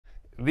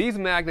These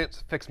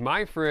magnets fix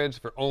my fridge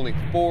for only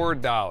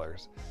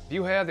 $4. If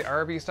you have the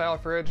RV style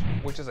fridge,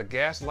 which is a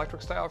gas and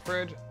electric style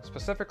fridge,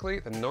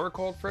 specifically the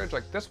Norcold fridge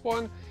like this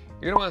one,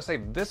 you're gonna wanna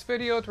save this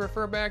video to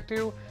refer back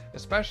to,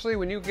 especially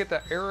when you get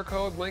that error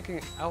code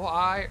blinking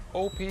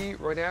LIOP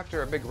right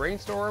after a big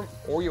rainstorm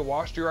or you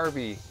washed your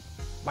RV.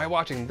 By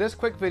watching this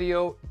quick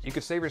video, you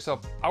could save yourself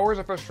hours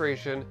of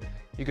frustration,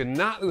 you could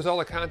not lose all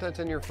the contents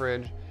in your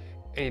fridge,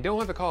 and you don't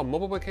have to call a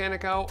mobile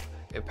mechanic out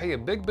and pay a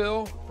big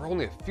bill for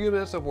only a few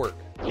minutes of work.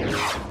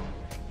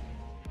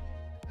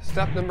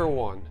 Step number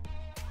 1,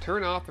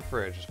 turn off the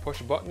fridge. Just push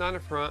a button on the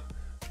front.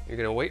 You're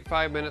gonna wait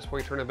 5 minutes before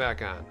you turn it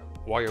back on.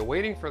 While you're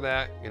waiting for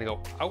that, you're gonna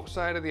go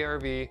outside of the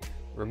RV,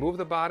 remove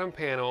the bottom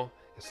panel,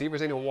 and see if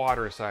there's any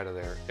water inside of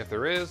there. If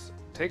there is,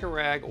 take a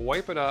rag,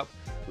 wipe it up,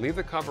 leave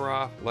the cover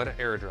off, let it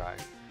air dry.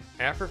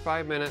 After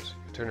 5 minutes,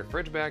 you turn the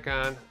fridge back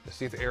on to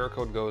see if the error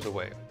code goes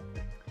away.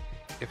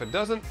 If it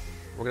doesn't,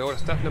 we're gonna go to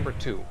step number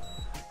 2.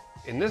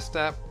 In this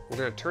step, we're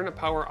going to turn the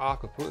power off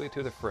completely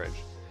to the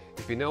fridge.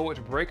 If you know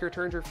which breaker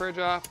turns your fridge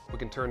off, we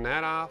can turn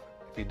that off.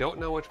 If you don't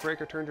know which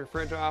breaker turns your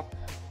fridge off,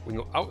 we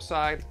can go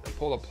outside and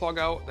pull the plug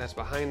out that's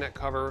behind that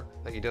cover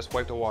that you just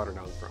wiped the water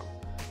down from.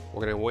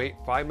 We're going to wait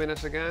 5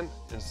 minutes again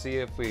and see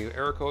if the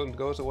error code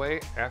goes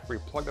away after we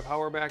plug the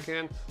power back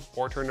in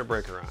or turn the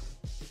breaker on.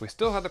 If we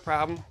still have the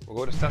problem, we'll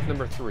go to step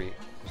number 3.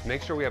 Just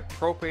make sure we have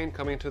propane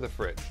coming to the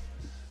fridge.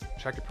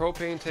 Check your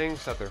propane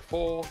tanks that they're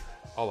full,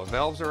 all the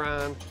valves are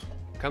on.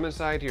 Come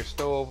inside to your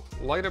stove,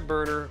 light a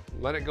burner,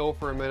 let it go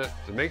for a minute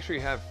to make sure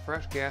you have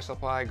fresh gas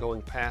supply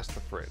going past the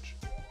fridge.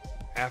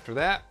 After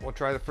that, we'll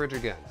try the fridge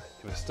again.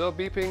 If it's still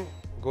beeping,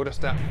 go to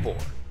step 4.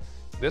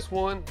 This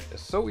one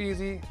is so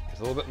easy, it's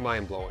a little bit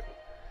mind-blowing.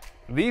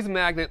 These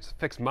magnets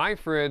fix my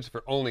fridge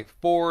for only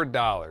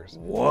 $4.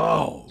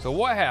 Whoa! So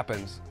what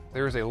happens?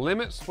 There is a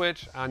limit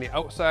switch on the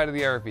outside of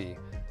the RV.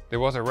 There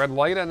was a red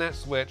light on that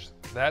switch.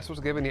 That's what's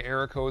giving the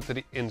error code to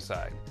the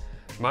inside.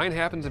 Mine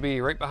happens to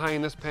be right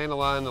behind this panel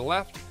on the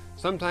left.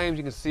 Sometimes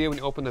you can see it when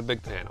you open the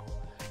big panel.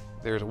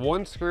 There's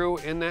one screw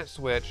in that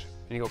switch,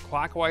 and you go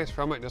clockwise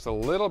from it just a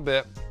little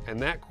bit, and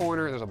that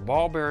corner, there's a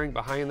ball bearing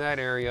behind that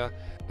area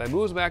that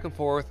moves back and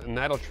forth, and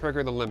that'll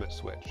trigger the limit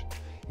switch.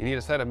 You need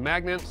a set of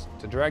magnets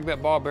to drag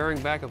that ball bearing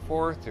back and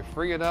forth to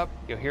free it up.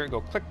 You'll hear it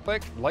go click,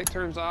 click, light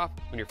turns off,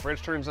 when your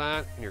fridge turns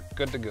on, and you're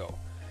good to go.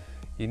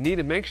 You need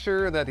to make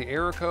sure that the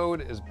error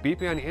code is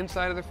beeping on the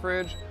inside of the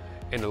fridge,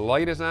 and the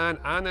light is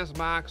on this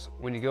box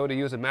when you go to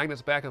use the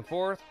magnets back and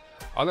forth.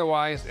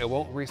 Otherwise, it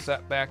won't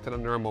reset back to the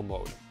normal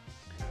mode.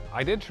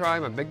 I did try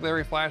my Big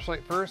Larry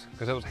flashlight first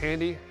because it was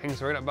handy,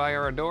 hangs right up by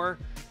our door.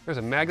 There's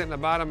a magnet in the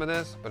bottom of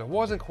this, but it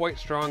wasn't quite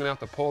strong enough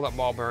to pull that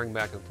ball bearing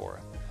back and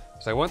forth.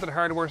 So I went to the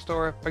hardware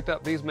store, picked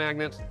up these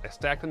magnets, I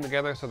stacked them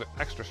together so they're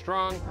extra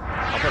strong.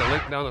 I'll put a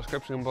link down in the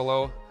description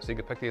below so you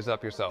can pick these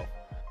up yourself.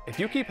 If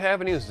you keep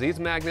having to use these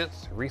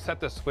magnets to reset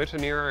the switch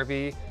in your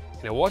RV,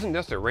 and it wasn't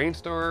just a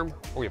rainstorm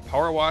or you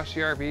power washed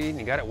your RV and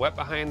you got it wet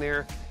behind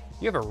there,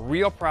 you have a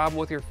real problem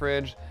with your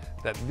fridge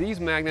that these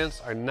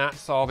magnets are not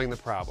solving the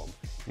problem.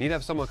 You need to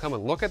have someone come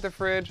and look at the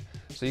fridge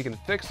so you can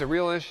fix the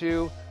real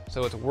issue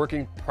so it's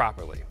working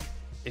properly.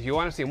 If you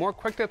want to see more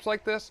quick tips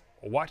like this,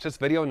 watch this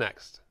video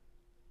next.